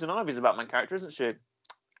forget. Poison Ivy's a Batman character, isn't she?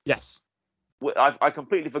 Yes. I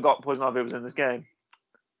completely forgot Poison Ivy was in this game.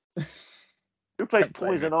 Who plays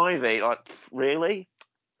Poison Ivy? Like, really?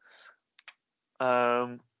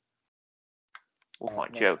 We'll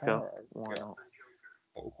find Joker. Why not?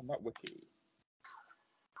 Mortal Kombat Wiki.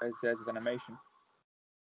 There's his animation.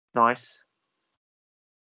 Nice.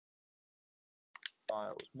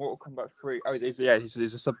 Files. Mortal Kombat 3. Oh, he's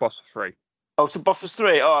a sub boss for 3. Oh, so boss was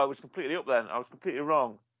 3. Oh, I was completely up then. I was completely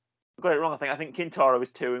wrong. I got it wrong. I think Kintaro is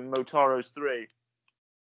 2 and Motaro's 3.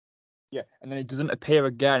 Yeah, and then he doesn't appear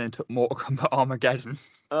again until Mortal Kombat Armageddon.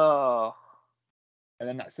 Oh. And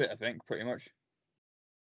then that's it, I think, pretty much.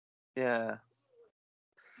 Yeah.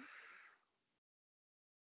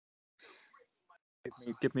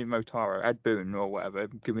 Give me Motaro, Ed Boon or whatever.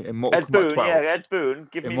 Give me in Mortal Ed Kombat Boon, 12. yeah, Ed Boon.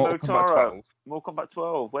 Give me Mortal Motaro. Kombat 12. Mortal Kombat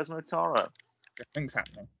 12. Where's Motaro? Things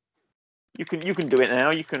happening. You can do it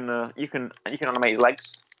now. You can animate his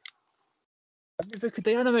legs.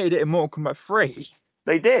 They animated it in Mortal Kombat 3.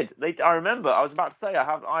 They did. I remember. I was about to say I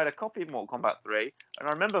had a copy of Mortal Kombat 3, and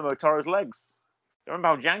I remember Motaro's legs. I remember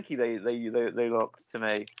how janky they looked to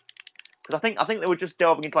me. Because I think they were just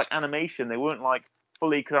delving into like animation. They weren't like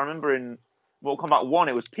fully. Because I remember in Mortal Kombat 1,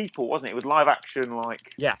 it was people, wasn't it? It was live action,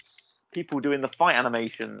 like people doing the fight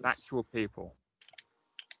animations. Actual people.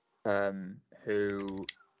 Who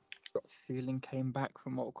got feeling came back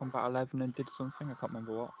from Mortal Kombat 11 and did something. I can't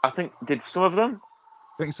remember what. I think did some of them.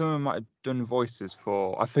 I think some of them might have done voices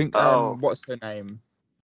for. I think what's her name?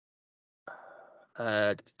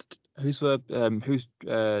 Who's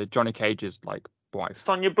Johnny Cage's like wife?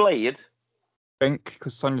 Sonya Blade. I think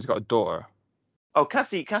because Sonya's got a daughter. Oh,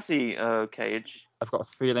 Cassie Cage. I've got a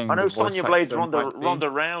feeling. I know Sonya Blade's Ronda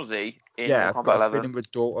Rousey in Mortal Kombat 11. I've got a feeling the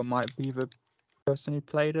daughter might be the person who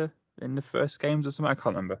played her in the first games or something. I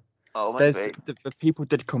can't remember. Oh, maybe. The people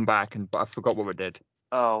did come back, but I forgot what they did.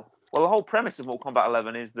 Oh, well, the whole premise of Mortal Kombat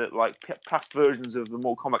 11 is that like past versions of the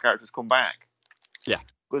Mortal Kombat characters come back. Yeah.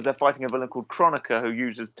 Because they're fighting a villain called Kronika who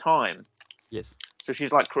uses time. Yes. So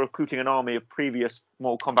she's like recruiting an army of previous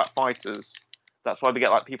Mortal Kombat fighters. That's why we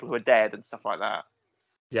get like people who are dead and stuff like that.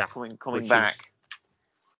 Yeah. Coming back.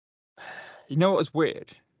 You know what was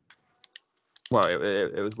weird? Well,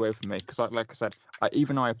 it was weird for me because, like I said, I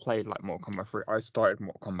played like Mortal Kombat 3. I started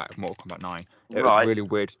Mortal Kombat 9. It was really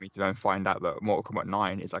weird for me to then find out that Mortal Kombat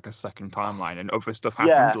 9 is like a second timeline and other stuff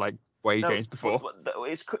happened like games before.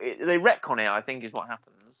 They retcon it, I think, is what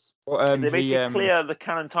happens. Well, they basically clear the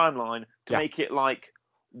canon timeline to make it like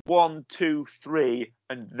 1, 2, 3,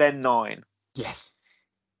 and then 9. Yes.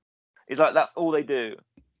 It's like that's all they do.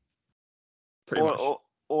 Pretty much.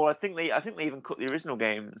 Or I think they even cut the original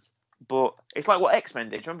games. But it's like what X-Men did.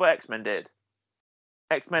 Do you remember what X-Men did?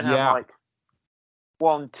 X-Men had like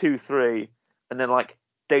 1, 2, 3, and then like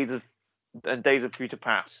Days of Future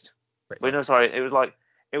Past. Wait, no, sorry. It was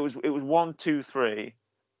 1, 2, 3,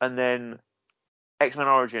 and then X-Men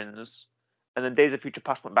Origins, and then Days of Future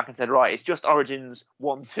Past went back and said, right, it's just Origins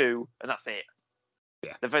 1, 2, and that's it.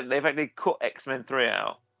 Yeah. They cut X-Men 3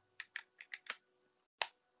 out.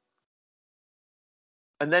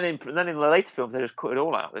 And then in the later films, they just cut it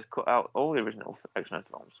all out. They cut out all the original X-Men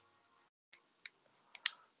films.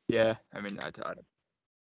 Yeah, I mean, I don't.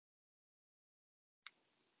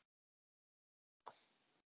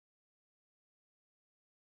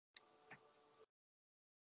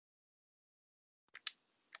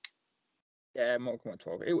 Yeah, Mortal Kombat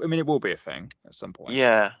 12. It will be a thing at some point.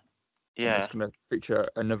 Yeah. And it's going to feature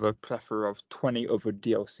another plethora of 20 other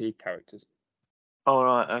DLC characters. Oh,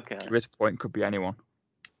 right, okay. At this point, could be anyone.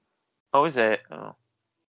 Oh, is it? Oh.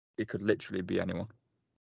 It could literally be anyone.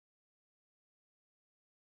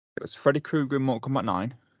 It was Freddy Krueger in Mortal Kombat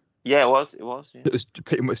 9. Yeah, it was. Yeah. It was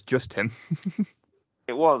pretty much just him.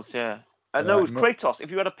 It was, yeah. No, it was Kratos.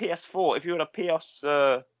 If you had a PS4, if you had a PS,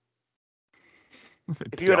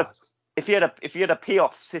 if you had a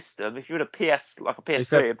PS system, if you had a PS like a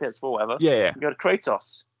PS3, a PS4, whatever, you had a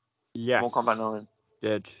Kratos. Yes. Mortal Kombat 9.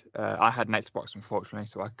 Did I had an Xbox, unfortunately,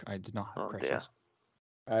 so I did not have Kratos. Dear.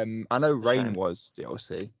 I know Rain was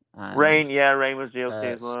DLC. And, Rain was DLC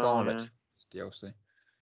as well. Scarlet was DLC.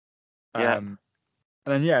 Yeah. And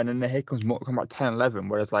then here comes Mortal Kombat 10 and 11,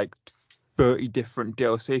 where there's like 30 different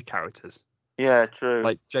DLC characters. Yeah, true.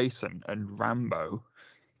 Like Jason and Rambo.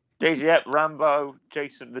 Yep, Rambo,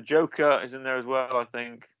 Jason, the Joker is in there as well, I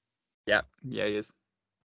think. Yeah, he is.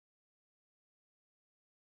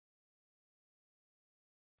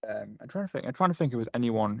 I'm trying to think if there was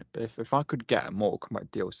anyone. If I could get a Mortal Kombat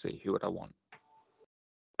DLC, who would I want?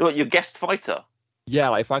 What, your guest fighter? Yeah,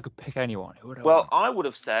 like if I could pick anyone, who would I Well, want? I would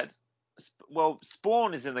have said,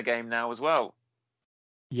 Spawn is in the game now as well.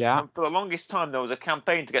 Yeah. And for the longest time, there was a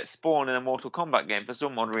campaign to get Spawn in a Mortal Kombat game for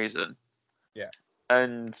some odd reason. Yeah.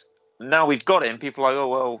 And now we've got it, and people are like, oh,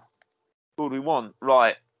 well, who do we want?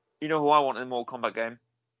 Right. You know who I want in a Mortal Kombat game?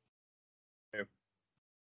 Who?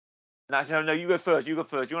 No, actually, no, you go first. You go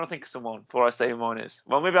first. You want to think of someone before I say who mine is?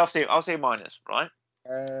 Well, maybe I'll say mine is, right?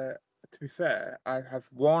 To be fair, I have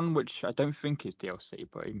one which I don't think is DLC,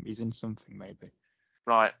 but he's in something maybe.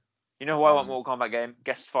 Right. You know who I want Um, Mortal Kombat game?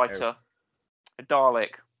 Guest who? fighter. A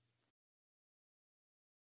Dalek.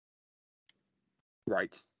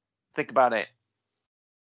 Right. Think about it.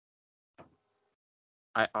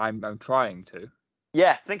 I'm trying to.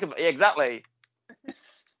 Yeah, think about exactly.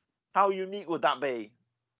 How unique would that be?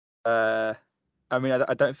 I mean,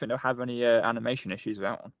 I don't think they'll have any animation issues with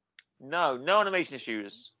that one. No animation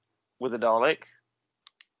issues with a Dalek.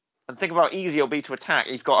 And think about how easy it'll be to attack.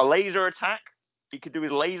 He's got a laser attack. He could do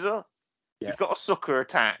his laser. Yeah. He's got a sucker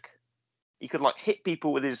attack. He could like hit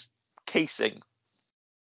people with his casing.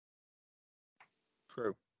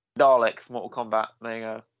 True. Dalek, Mortal Kombat. There you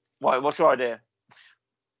go. What's your idea?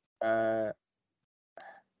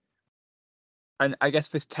 And I guess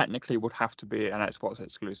this technically would have to be an Xbox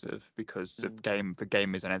exclusive because the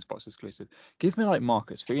game is an Xbox exclusive. Give me like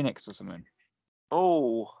Marcus Phoenix or something.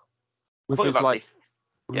 Oh, With his like,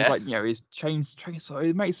 his chainsaw.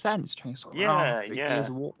 It makes sense. Chainsaw. Yeah, the yeah. Gears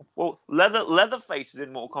of War. Well, Leatherface is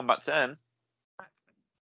in Mortal Kombat 10.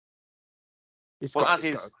 He's got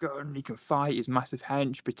a gun. He can fight. He's massive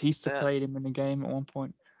hench. Batista played him in the game at one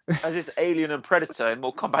point. As his Alien and Predator in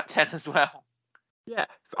Mortal Kombat 10 as well. Yeah,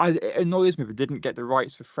 it annoys me they didn't get the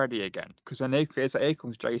rights for Freddy again because then here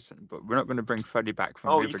comes Jason, but we're not going to bring Freddy back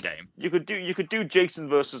from the other game. You could do Jason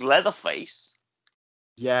versus Leatherface.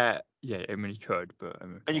 Yeah, I mean, you could, but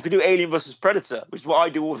and you could do Alien versus Predator, which is what I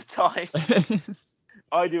do all the time.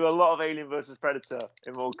 I do a lot of Alien versus Predator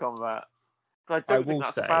in Mortal Kombat. But I don't think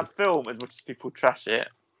that's a bad film as much as people trash it.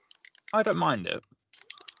 I don't mind it.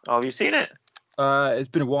 Oh, have you seen it? It's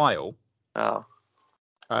been a while. Oh.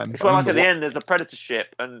 It's like at the end, there's a Predator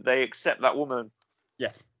ship, and they accept that woman.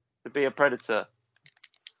 Yes. To be a Predator.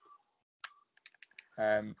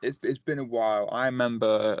 It's been a while. I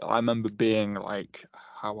remember being like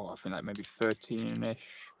how old? I think like maybe 13-ish.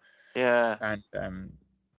 Yeah. And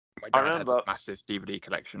my dad had a massive DVD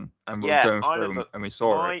collection, and we were going through them, and we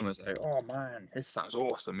saw it, and was like, "Oh man, this sounds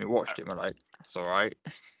awesome." We watched it, and we're like, "That's all right."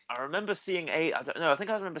 I remember seeing I think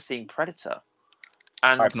I remember seeing Predator.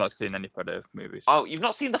 And I've not seen any Predator movies. Oh, you've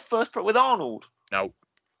not seen the first with Arnold? No.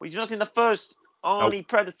 Well, you've not seen the first Arnie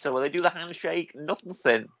Predator where they do the handshake,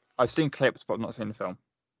 nothing. I've seen clips, but I've not seen the film.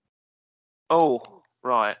 Oh,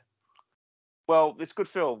 right. Well, it's a good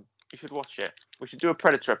film. You should watch it. We should do a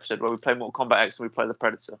Predator episode where we play Mortal Kombat X and we play the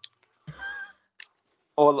Predator.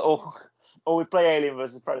 or we play Alien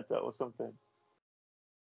versus Predator or something.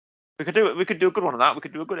 We could do it. We could do a good one of that. We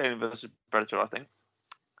could do a good Alien versus Predator, I think.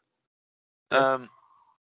 Yeah.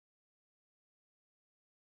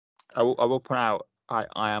 I will point out I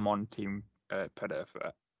am on Team Predator for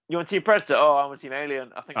that. You're on Team Predator? Oh, I'm on Team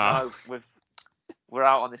Alien. I think no, we're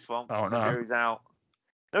out on this one. Oh no. The jury's out.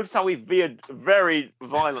 Notice how we veered very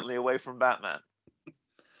violently away from Batman.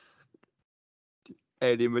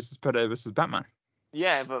 Alien versus Predator versus Batman.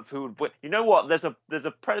 Yeah, but who would win? You know what? There's a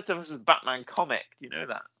Predator versus Batman comic. You know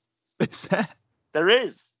that? Is there? There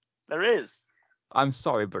is. There is. I'm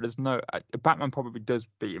sorry, but there's no. Batman probably does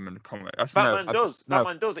beat him in the comic. Batman does.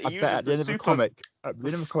 Batman does. He uses at the end of the comic. At the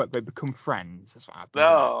end of the comic, they become friends. That's what happens.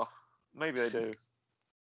 Oh, maybe they do.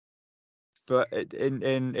 But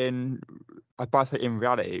in I'd better say in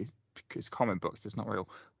reality, because comic books, it's not real.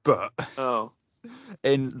 But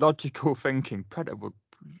in logical thinking, Predator would.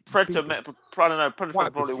 I don't know. Predator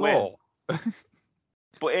would probably win.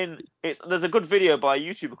 But there's a good video by a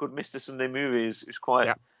YouTuber called Mr. Sunday Movies, who's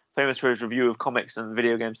quite famous for his review of comics and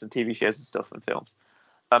video games and TV shows and stuff and films.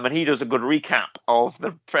 And he does a good recap of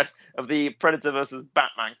the Predator versus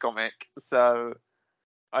Batman comic. So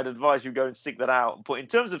I'd advise you go and seek that out. But in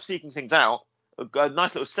terms of seeking things out, a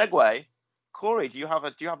nice little segue. Corey, do you have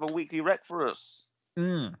a weekly rec for us?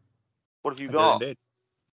 What have you got?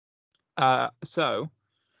 So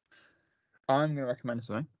I'm going to recommend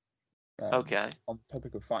something. Okay. On the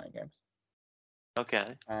topic of fighting games.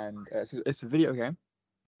 Okay. And it's a video game.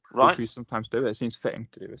 Right. Which we sometimes do. It seems fitting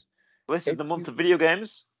to do this. Well, this is the month of video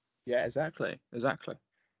games. Yeah, exactly.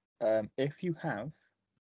 If you have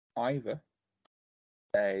either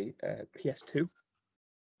a PS2.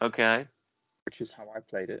 Okay. Which is how I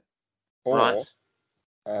played it. Or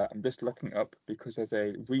I'm just looking up because there's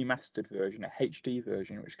a remastered version, a HD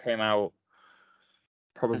version, which came out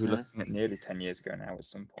probably looking at nearly 10 years ago now at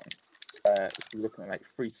some point. If you're looking at like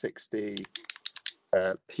 360,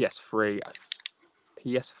 PS3,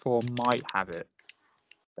 PS4 might have it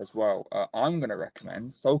as well. I'm going to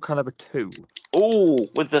recommend Soul Calibur 2. Oh,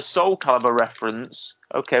 with the Soul Calibur reference.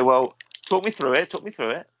 Okay, well, talk me through it.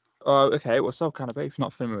 Okay, well, Soul Calibur, if you're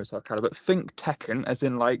not familiar with Soul Calibur, think Tekken, as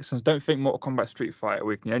in, like, so don't think Mortal Kombat Street Fighter,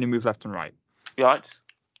 where you can only move left and right. Right.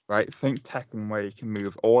 Right? Think Tekken, where you can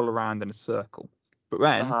move all around in a circle. But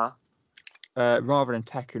then, rather than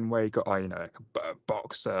Tekken, where you got, like a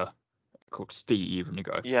boxer called Steve, and you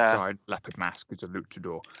got a guy in leopard mask who's a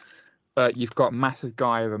luchador. You've got a massive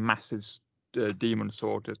guy with a massive demon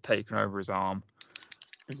sword that's taken over his arm.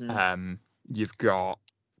 You've got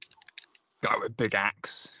guy with a big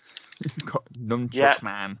axe. You've got Nunchuck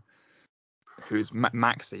Man, who's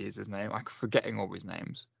Maxi is his name. I'm forgetting all his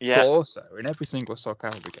names. Yeah. But also, in every single Soul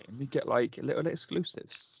Calibur game, you get like little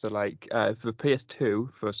exclusives. So, like for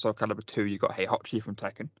PS2, for Soul Calibur 2, you got Heihachi from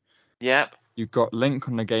Tekken. Yep. You got Link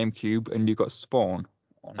on the GameCube, and you got Spawn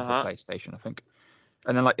on the PlayStation, I think.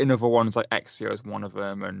 And then like in other ones, like Ezio is one of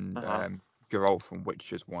them, and Geralt from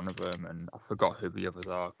Witcher is one of them, and I forgot who the others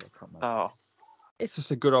are. I can't remember. Oh. It's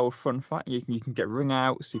just a good old fun fact. You can get ring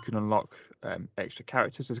outs, you can unlock extra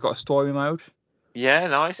characters. It's got a story mode. Yeah,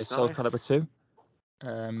 nice. It's Soul Calibur 2.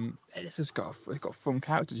 It's just got fun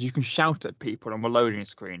characters. You can shout at people on the loading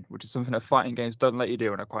screen, which is something that fighting games don't let you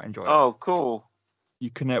do, and I quite enjoy it. Oh, cool.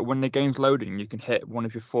 You can when the game's loading, you can hit one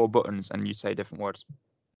of your 4 buttons and you say different words.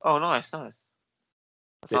 Oh, nice. That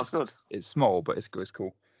sounds good. It's small, but it's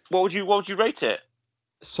cool. What would you rate it?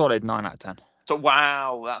 Solid 9 out of 10. So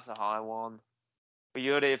wow, that's a high one. But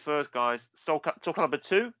you heard it here first, guys. Soul Calibur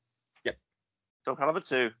 2? Yep. Soul Calibur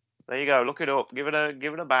 2. There you go. Look it up. Give it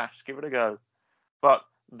a bash. Give it a go. But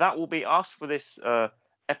that will be us for this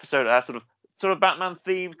episode. Sort of Batman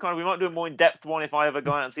themed kind of. We might do a more in depth one if I ever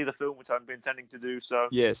go out and see the film, which I've been intending to do. So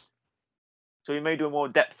yes. So we may do a more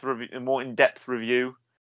in depth review